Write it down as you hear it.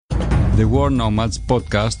the War Nomads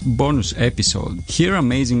podcast bonus episode. Hear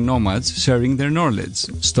amazing nomads sharing their knowledge,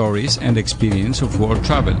 stories, and experience of war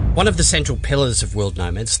travel. One of the central pillars of World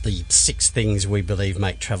Nomads, the 6 things we believe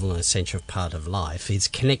make travel an essential part of life, is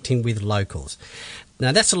connecting with locals.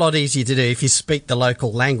 Now, that's a lot easier to do if you speak the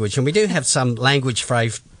local language, and we do have some language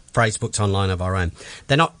phrase books online of our own.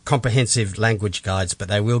 They're not comprehensive language guides, but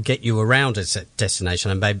they will get you around a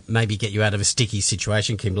destination and maybe get you out of a sticky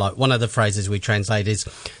situation, Kim. Like one of the phrases we translate is,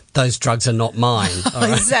 "Those drugs are not mine." Right?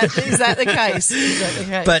 Is that the case? Is that the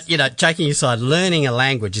case? But, joking aside, learning a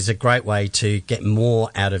language is a great way to get more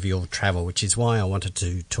out of your travel, which is why I wanted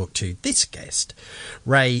to talk to this guest.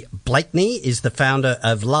 Ray Blakney is the founder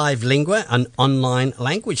of Live Lingua, an online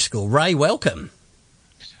language school. Ray, welcome.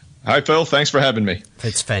 Hi, Phil. Thanks for having me.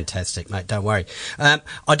 It's fantastic, mate. Don't worry.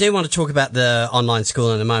 I do want to talk about the online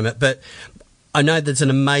school in a moment, but I know there's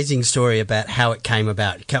an amazing story about how it came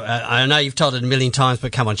about. I know you've told it a million times,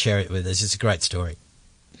 but come on, share it with us. It's a great story.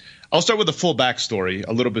 I'll start with a full backstory,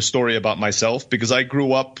 a little bit of story about myself, because I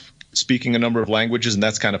grew up speaking a number of languages, and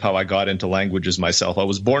that's kind of how I got into languages myself. I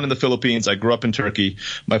was born in the Philippines. I grew up in Turkey.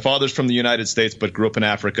 My father's from the United States, but grew up in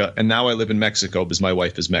Africa, and now I live in Mexico because my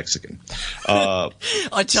wife is Mexican.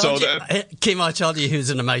 I told you, Kim, I told you he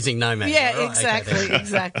was an amazing nomad. Yeah, right?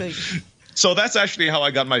 exactly. So that's actually how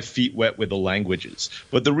I got my feet wet with the languages.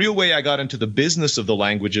 But the real way I got into the business of the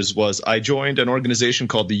languages was I joined an organization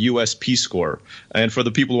called the U.S. Peace Corps. And for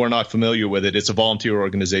the people who are not familiar with it, it's a volunteer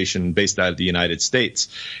organization based out of the United States.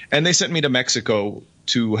 And they sent me to Mexico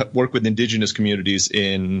to work with indigenous communities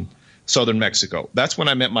in southern Mexico. That's when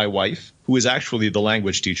I met my wife, who is actually the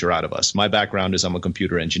language teacher out of us. My background is I'm a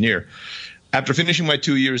computer engineer. After finishing my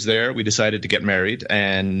 2 years there, we decided to get married.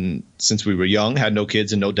 And since we were young, had no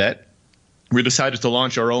kids and no debt, we decided to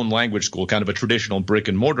launch our own language school, kind of a traditional brick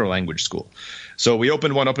and mortar language school. So we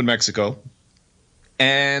opened one up in Mexico,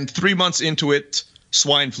 and 3 months into it,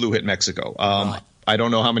 swine flu hit Mexico. Right. I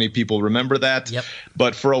don't know how many people remember that,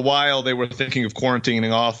 but for a while they were thinking of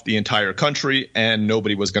quarantining off the entire country, and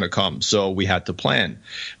nobody was going to come. So we had to plan.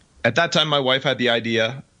 At that time, my wife had the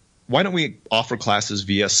idea, why don't we offer classes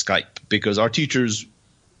via Skype? Because our teachers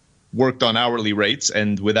worked on hourly rates,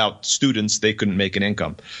 and without students, they couldn't make an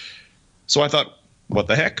income. So I thought, what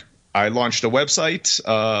the heck? I launched a website,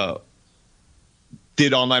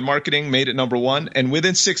 did online marketing, made it number 1. And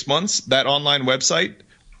within 6 months, that online website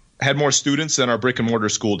had more students than our brick and mortar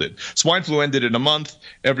school did. Swine flu ended in a month.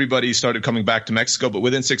 Everybody started coming back to Mexico. But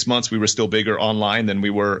within 6 months, we were still bigger online than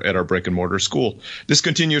we were at our brick and mortar school. This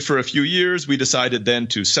continued for a few years. We decided then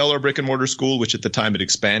to sell our brick and mortar school, which at the time had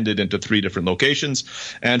expanded into 3 different locations,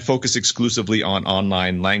 and focus exclusively on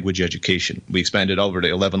online language education. We expanded over to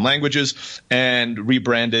 11 languages and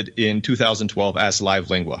rebranded in 2012 as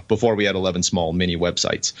Live Lingua. Before we had 11 small mini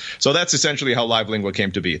websites. So that's essentially how Live Lingua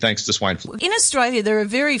came to be, thanks to swine flu. In Australia, there are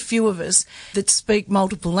very few of us that speak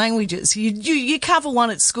multiple languages. You cover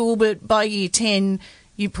one at school, but by year 10,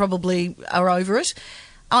 you probably are over it.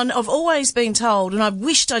 And I've always been told, and I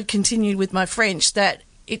wished I'd continued with my French, that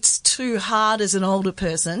it's too hard as an older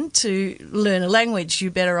person to learn a language.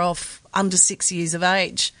 You're better off under 6 years of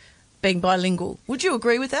age being bilingual. Would you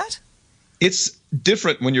agree with that? It's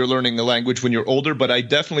different when you're learning a language when you're older, but I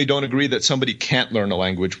definitely don't agree that somebody can't learn a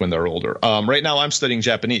language when they're older. Right now I'm studying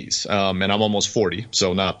Japanese, and I'm almost 40,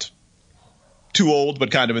 so not too old, but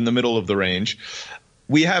kind of in the middle of the range.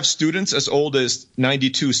 We have students as old as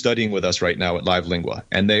 92 studying with us right now at Live Lingua,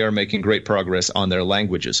 and they are making great progress on their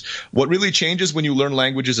languages. What really changes when you learn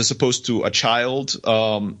languages as opposed to a child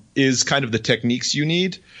is kind of the techniques you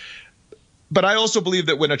need. But I also believe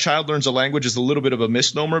that when a child learns a language is a little bit of a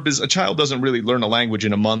misnomer, because a child doesn't really learn a language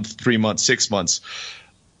in a month, 3 months, 6 months.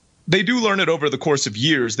 They do learn it over the course of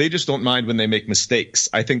years. They just don't mind when they make mistakes.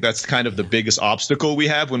 I think that's kind of the biggest obstacle we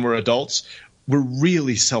have when we're adults. We're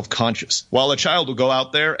really self-conscious. While a child will go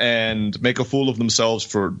out there and make a fool of themselves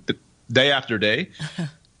for day after day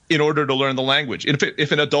in order to learn the language.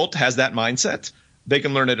 If an adult has that mindset, they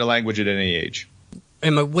can learn a language at any age.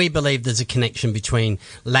 Emma, we believe there's a connection between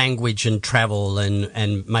language and travel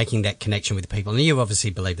and making that connection with people. And you obviously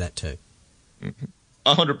believe that too.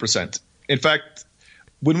 100%. In fact,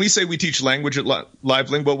 when we say we teach language at Live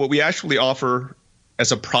Lingua, what we actually offer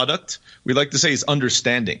as a product, we like to say is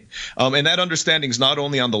understanding. And that understanding is not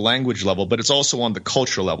only on the language level, but it's also on the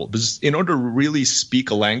culture level. Because in order to really speak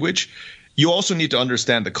a language, you also need to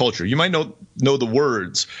understand the culture. You might know the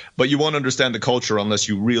words, but you won't understand the culture unless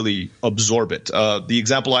you really absorb it. The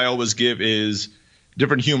example I always give is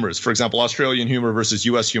different humors. For example, Australian humor versus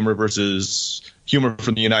U.S. humor versus humor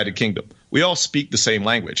from the United Kingdom. We all speak the same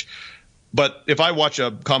language. But if I watch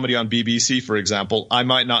a comedy on BBC, for example, I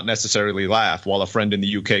might not necessarily laugh, while a friend in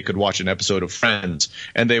the UK could watch an episode of Friends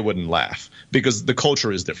and they wouldn't laugh because the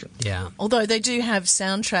culture is different. Yeah. Although they do have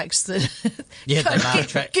soundtracks that Yeah, the laugh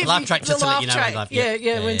track just to let you know when to laugh.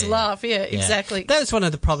 When to laugh. Yeah, exactly. That's one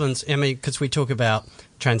of the problems. I mean, because we talk about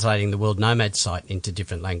translating the World Nomads site into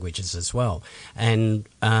different languages as well. And,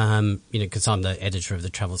 because I'm the editor of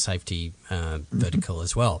the travel safety vertical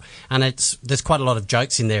as well. And there's quite a lot of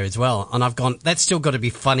jokes in there as well. And I've gone, that's still got to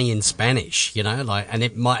be funny in Spanish, and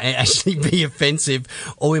it might actually be offensive,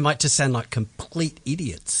 or we might just sound like complete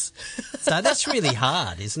idiots. So that's really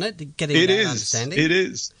hard, isn't it? Getting that understanding. It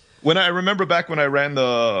is. I remember back when I ran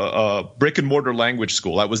the brick and mortar language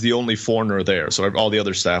school, I was the only foreigner there. So all the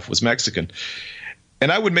other staff was Mexican.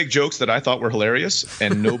 And I would make jokes that I thought were hilarious,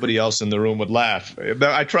 and nobody else in the room would laugh.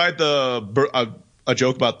 I tried a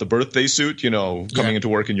joke about the birthday suit, coming into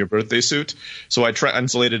work in your birthday suit. So I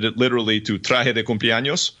translated it literally to traje de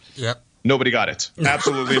cumpleaños. Yep. Nobody got it.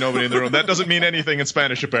 Absolutely nobody in the room. That doesn't mean anything in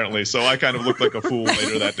Spanish, apparently. So I kind of looked like a fool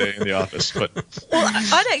later that day in the office. But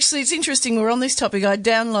it's interesting. We're on this topic. I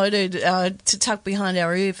downloaded to tuck behind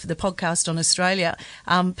our ear for the podcast on Australia.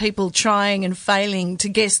 People trying and failing to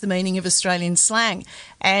guess the meaning of Australian slang,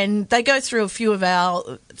 and they go through a few of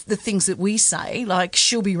the things that we say, like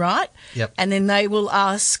 "she'll be right," yep. And then they will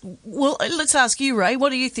ask, "Well, let's ask you, Ray.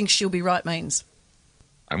 What do you think 'she'll be right' means?"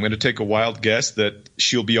 I'm going to take a wild guess that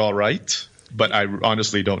she'll be all right, but I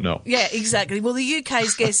honestly don't know. Yeah, exactly. Well, the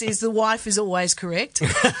UK's guess is the wife is always correct.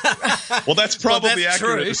 Well, that's probably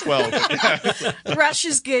accurate as well.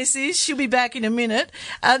 Russia's guess is she'll be back in a minute.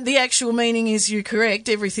 The actual meaning is you're correct.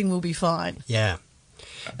 Everything will be fine. Yeah.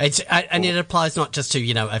 And it applies not just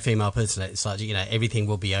to, a female person. It's like, everything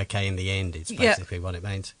will be okay in the end. It's basically what it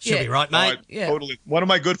means. She'll be right, mate. Totally. One of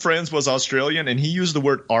my good friends was Australian, and he used the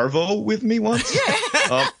word arvo with me once.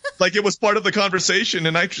 Yeah. Like it was part of the conversation,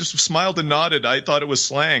 and I just smiled and nodded. I thought it was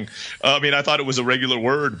slang. I thought it was a regular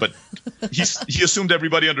word, but he assumed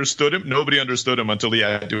everybody understood him. Nobody understood him until he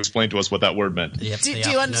had to explain to us what that word meant. Yep,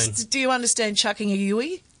 do you understand chucking a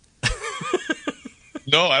Yui?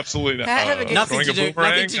 No, absolutely not. Nothing to do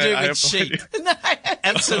with sheep. No.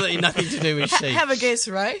 Absolutely nothing to do with sheep. Have a guess,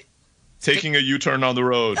 Ray. Taking a U-turn on the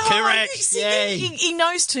road. Correct. See, he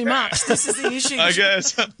knows too much. This is the issue. I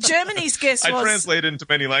guess. Germany's guess was... I translate into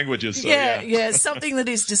many languages. So something that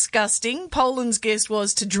is disgusting. Poland's guess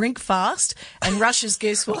was to drink fast. And Russia's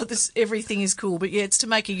guess was everything is cool. But it's to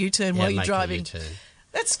make a U-turn while you're driving.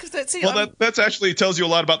 That's it. Well, that's actually tells you a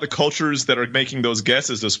lot about the cultures that are making those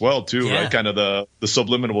guesses as well, too, right? Kind of the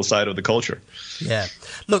subliminal side of the culture. Yeah.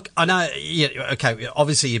 Look, I know,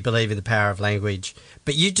 obviously you believe in the power of language,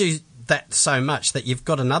 but you do that so much that you've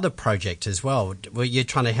got another project as well, where you're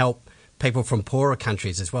trying to help people from poorer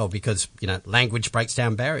countries as well, because, language breaks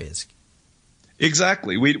down barriers.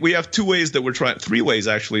 Exactly. We have three ways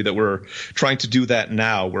actually that we're trying to do that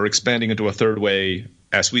now. We're expanding into a third way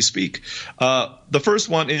as we speak. The first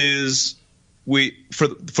one is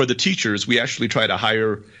for the teachers, we actually try to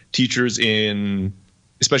hire teachers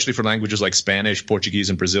especially for languages like Spanish, Portuguese,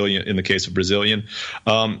 and Brazilian, in the case of Brazilian,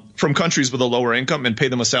 from countries with a lower income, and pay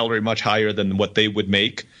them a salary much higher than what they would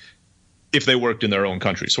make if they worked in their own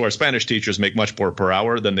country. So our Spanish teachers make much more per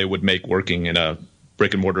hour than they would make working in a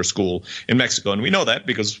brick and mortar school in Mexico. And we know that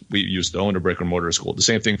because we used to own a brick and mortar school. The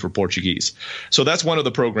same thing for Portuguese. So that's one of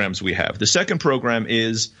the programs we have. The second program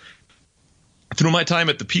is, through my time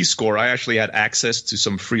at the Peace Corps, I actually had access to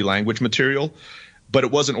some free language material, but it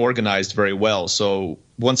wasn't organized very well. So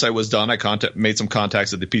once I was done, I made some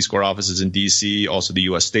contacts at the Peace Corps offices in D.C., also the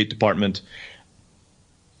U.S. State Department.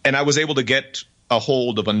 And I was able to get a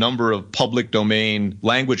hold of a number of public domain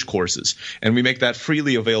language courses, and we make that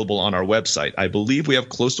freely available on our website. I believe we have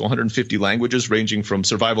close to 150 languages, ranging from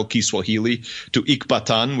survival Kiswahili to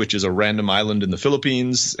Ikbatan, which is a random island in the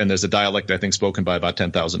Philippines, and there's a dialect I think spoken by about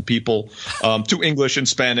 10,000 people, to English and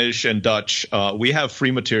Spanish and Dutch. We have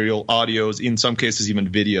free material, audios, in some cases even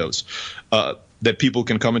videos, that people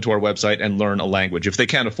can come into our website and learn a language. If they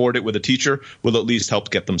can't afford it with a teacher, we'll at least help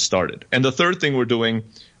get them started. And the third thing we're doing,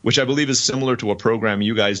 which I believe is similar to a program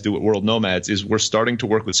you guys do at World Nomads, is we're starting to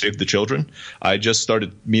work with Save the Children. I just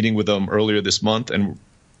started meeting with them earlier this month, and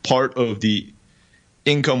part of the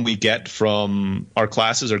income we get from our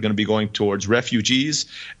classes are going to be going towards refugees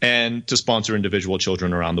and to sponsor individual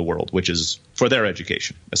children around the world, which is for their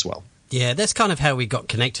education as well. Yeah, that's kind of how we got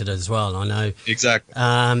connected as well. I know. Exactly.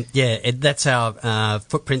 That's our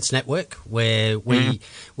Footprints network, where we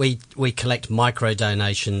collect micro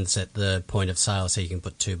donations at the point of sale, so you can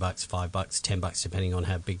put $2, $5, $10, depending on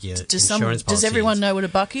how big your insurance policy Does everyone is. know what a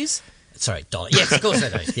buck is? Sorry, dollar. Yes, of course I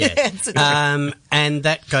do. Yeah. It's okay. And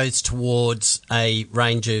that goes towards a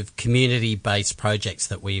range of community-based projects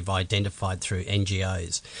that we've identified through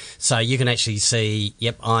NGOs. So you can actually see,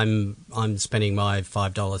 yep, I'm spending my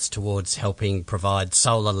 $5 towards helping provide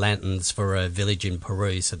solar lanterns for a village in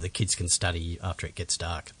Peru so the kids can study after it gets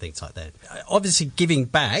dark, things like that. Obviously, giving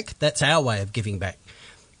back, that's our way of giving back.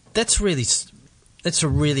 That's a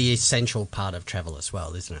really essential part of travel as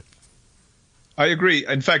well, isn't it? I agree.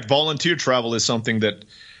 In fact, volunteer travel is something that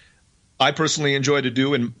I personally enjoy to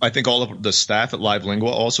do, and I think all of the staff at Live Lingua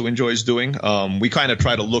also enjoys doing. We kind of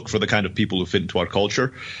try to look for the kind of people who fit into our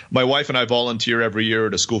culture. My wife and I volunteer every year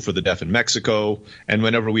at a school for the deaf in Mexico, and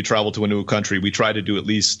whenever we travel to a new country, we try to do at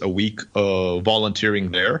least a week of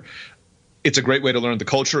volunteering there. It's a great way to learn the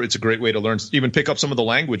culture. It's a great way to learn, even pick up some of the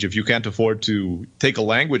language. If you can't afford to take a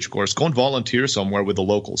language course, go and volunteer somewhere with the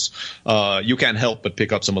locals. You can't help but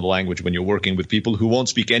pick up some of the language when you're working with people who won't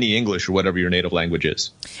speak any English or whatever your native language is.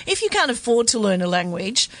 If you can't afford to learn a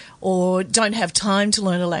language or don't have time to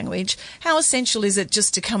learn a language, how essential is it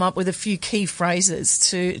just to come up with a few key phrases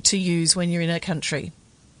to use when you're in a country?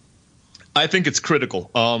 I think it's critical.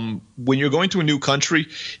 When you're going to a new country,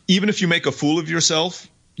 even if you make a fool of yourself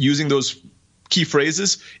using those key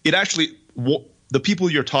phrases, it actually the people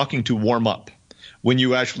you're talking to warm up when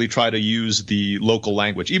you actually try to use the local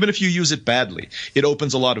language. Even if you use it badly, it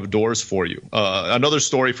opens a lot of doors for you. Another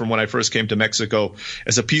story from when I first came to Mexico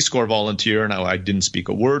as a Peace Corps volunteer. Now, I didn't speak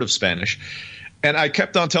a word of Spanish, and I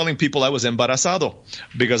kept on telling people I was embarazado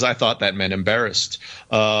because I thought that meant embarrassed.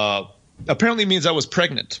 Apparently means I was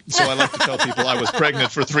pregnant. So I like to tell people I was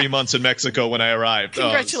pregnant for 3 months in Mexico when I arrived.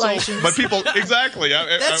 Congratulations. But people, exactly.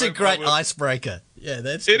 That's a great icebreaker. Yeah,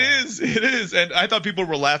 that's great. It is. And I thought people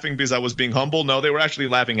were laughing because I was being humble. No, they were actually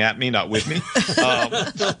laughing at me, not with me.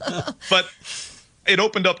 But it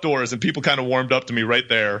opened up doors, and people kind of warmed up to me right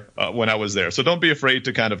there when I was there. So don't be afraid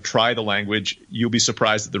to kind of try the language. You'll be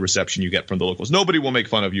surprised at the reception you get from the locals. Nobody will make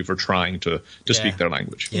fun of you for trying to speak their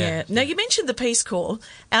language. Yeah. Now, you mentioned the Peace Corps.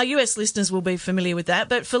 Our US listeners will be familiar with that,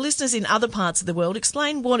 but for listeners in other parts of the world,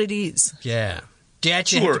 explain what it is. Yeah. Do you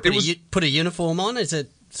actually have to put a uniform on? Is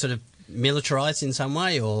it sort of militarized in some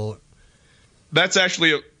way, or? That's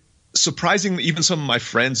actually surprisingly, even some of my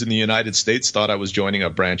friends in the United States thought I was joining a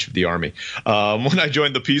branch of the Army. When I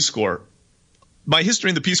joined the Peace Corps, my history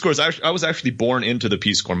in the Peace Corps is I was actually born into the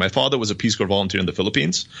Peace Corps. My father was a Peace Corps volunteer in the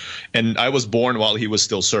Philippines, and I was born while he was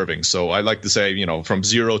still serving. So I like to say, from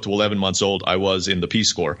 0 to 11 months old, I was in the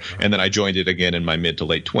Peace Corps, and then I joined it again in my mid to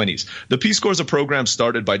late 20s. The Peace Corps is a program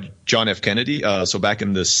started by John F. Kennedy, so back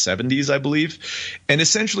in the 70s, I believe. And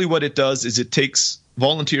essentially what it does is it takes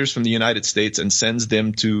volunteers from the United States and sends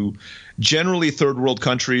them to generally third world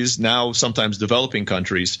countries, now sometimes developing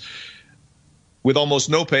countries, with almost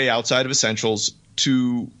no pay outside of essentials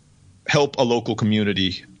to help a local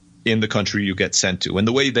community in the country you get sent to. And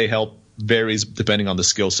the way they help varies depending on the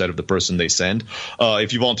skill set of the person they send.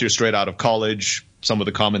 If you volunteer straight out of college, some of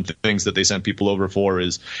the common things that they send people over for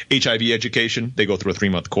is HIV education. They go through a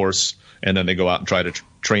 3-month course, and then they go out and try to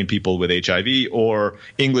train people with HIV, or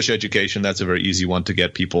English education. That's a very easy one to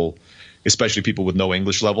get people, especially people with no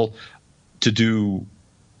English level, to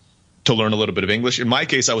learn a little bit of English. In my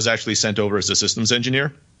case, I was actually sent over as a systems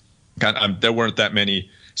engineer. There weren't that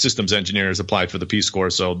many systems engineers applied for the Peace Corps,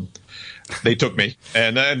 so they took me,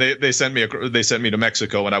 and then they sent me to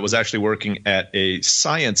Mexico, and I was actually working at a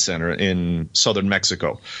science center in southern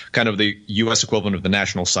Mexico, kind of the U.S. equivalent of the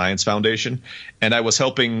National Science Foundation, and I was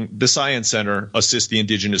helping the science center assist the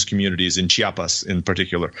indigenous communities in Chiapas, in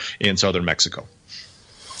particular, in southern Mexico.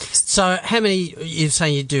 So you're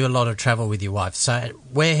saying you do a lot of travel with your wife. So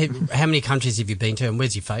how many countries have you been to, and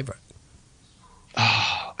where's your favourite?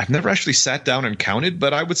 I've never actually sat down and counted,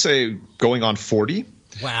 but I would say going on 40.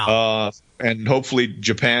 Wow. And hopefully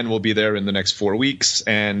Japan will be there in the next 4 weeks,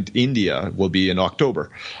 and India will be in October.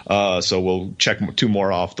 So we'll check 2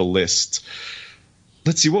 more off the list.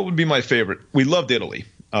 Let's see, what would be my favorite? We loved Italy.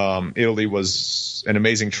 Italy was an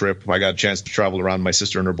amazing trip. I got a chance to travel around my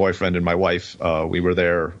sister and her boyfriend and my wife. We were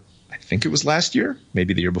there, I think it was last year,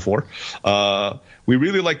 maybe the year before. We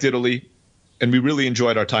really liked Italy, and we really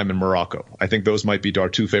enjoyed our time in Morocco. I think those might be our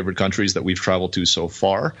 2 favorite countries that we've traveled to so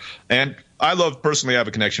far. And I have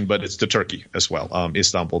a connection, but it's to Turkey as well,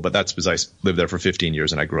 Istanbul. But that's because I lived there for 15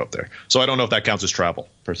 years and I grew up there. So I don't know if that counts as travel,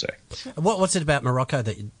 per se. What's it about Morocco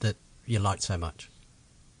that you liked so much?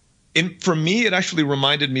 For me, it actually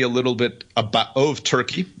reminded me a little bit of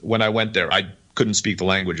Turkey when I went there. I couldn't speak the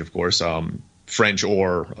language, of course, French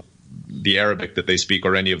or the Arabic that they speak,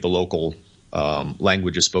 or any of the local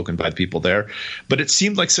languages spoken by the people there. But it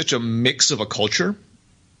seemed like such a mix of a culture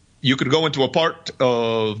you could go into a part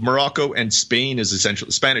of Morocco and Spanish is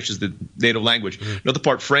the native language. Another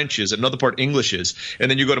part French is, another part English is.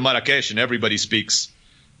 And then you go to Marrakesh and everybody speaks,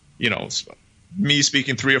 me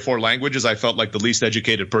speaking 3 or 4 languages, I felt like the least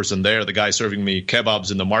educated person there. The guy serving me kebabs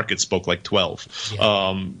in the market spoke like 12.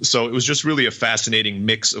 Yeah. So it was just really a fascinating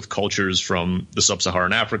mix of cultures from the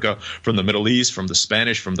sub-Saharan Africa, from the Middle East, from the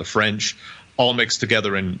Spanish, from the French, all mixed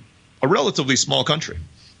together in a relatively small country.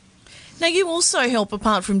 Now, you also help,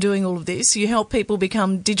 apart from doing all of this, you help people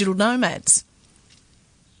become digital nomads.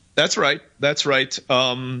 That's right.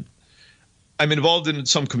 I'm involved in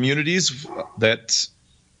some communities that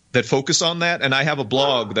focus on that, and I have a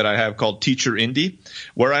blog that I have called Teacher Indie,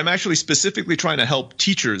 where I'm actually specifically trying to help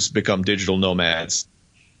teachers become digital nomads.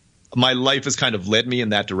 My life has kind of led me in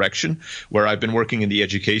that direction, where I've been working in the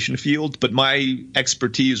education field, but my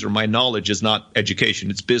expertise or my knowledge is not education,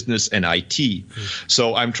 it's business and IT.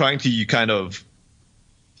 So I'm trying to kind of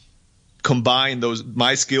combine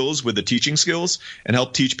my skills with the teaching skills and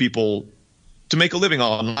help teach people to make a living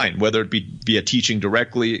online, whether it be via teaching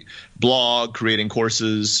directly, blog, creating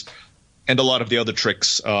courses, and a lot of the other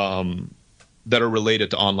tricks that are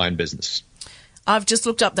related to online business. I've just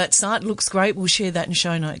looked up that site. It looks great. We'll share that in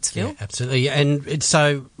show notes, Phil. Yeah, absolutely. And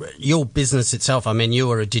so your business itself, I mean, you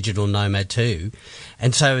are a digital nomad too.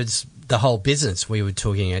 And so it's the whole business. We were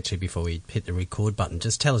talking actually before we hit the record button.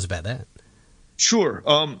 Just tell us about that. Sure.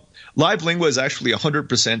 Live Lingua is actually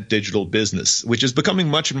 100% digital business, which is becoming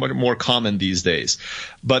much more common these days.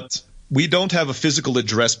 But we don't have a physical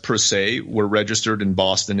address per se. We're registered in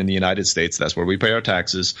Boston in the United States. That's where we pay our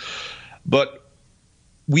taxes. But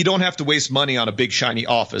we don't have to waste money on a big, shiny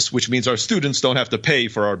office, which means our students don't have to pay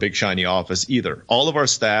for our big, shiny office either. All of our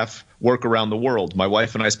staff work around the world. My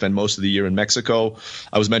wife and I spend most of the year in Mexico.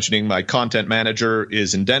 I was mentioning my content manager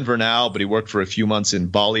is in Denver now, but he worked for a few months in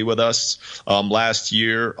Bali with us. Last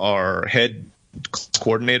year, our head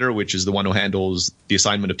coordinator, which is the one who handles the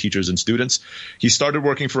assignment of teachers and students, he started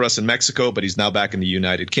working for us in Mexico, but he's now back in the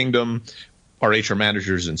United Kingdom. Our HR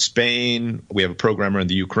managers in Spain. We have a programmer in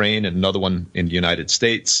the Ukraine and another one in the United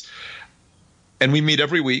States. And we meet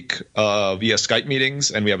every week via Skype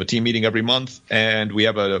meetings, and we have a team meeting every month, and we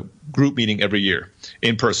have a group meeting every year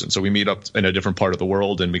in person. So we meet up in a different part of the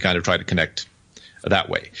world, and we kind of try to connect that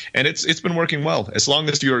way. And it's been working well. As long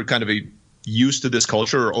as you're kind of used to this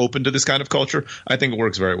culture or open to this kind of culture, I think it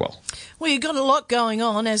works very well. Well, you've got a lot going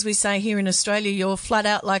on. As we say here in Australia, you're flat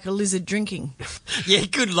out like a lizard drinking. Yeah,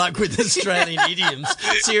 good luck with Australian idioms.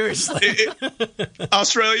 Seriously.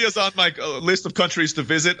 Australia's on my list of countries to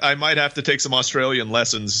visit. I might have to take some Australian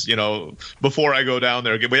lessons, before I go down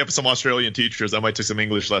there. We have some Australian teachers. I might take some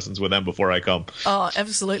English lessons with them before I come. Oh,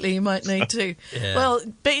 absolutely. You might need to. Yeah. Well, it's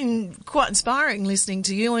been quite inspiring listening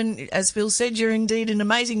to you. And as Phil said, you're indeed an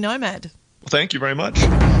amazing nomad. Thank you very much.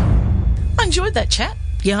 I enjoyed that chat,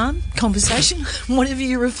 yarn, conversation, whatever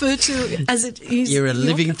you refer to as it is. You're a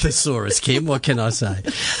living thesaurus, Kim. What can I say?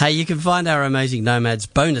 Hey, you can find our Amazing Nomads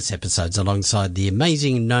bonus episodes alongside the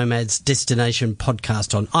Amazing Nomads Destination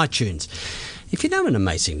podcast on iTunes. If you know an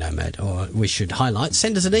amazing nomad or we should highlight,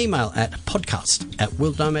 send us an email at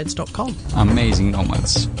podcast@worldnomads.com. Amazing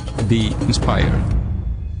Nomads. Be inspired.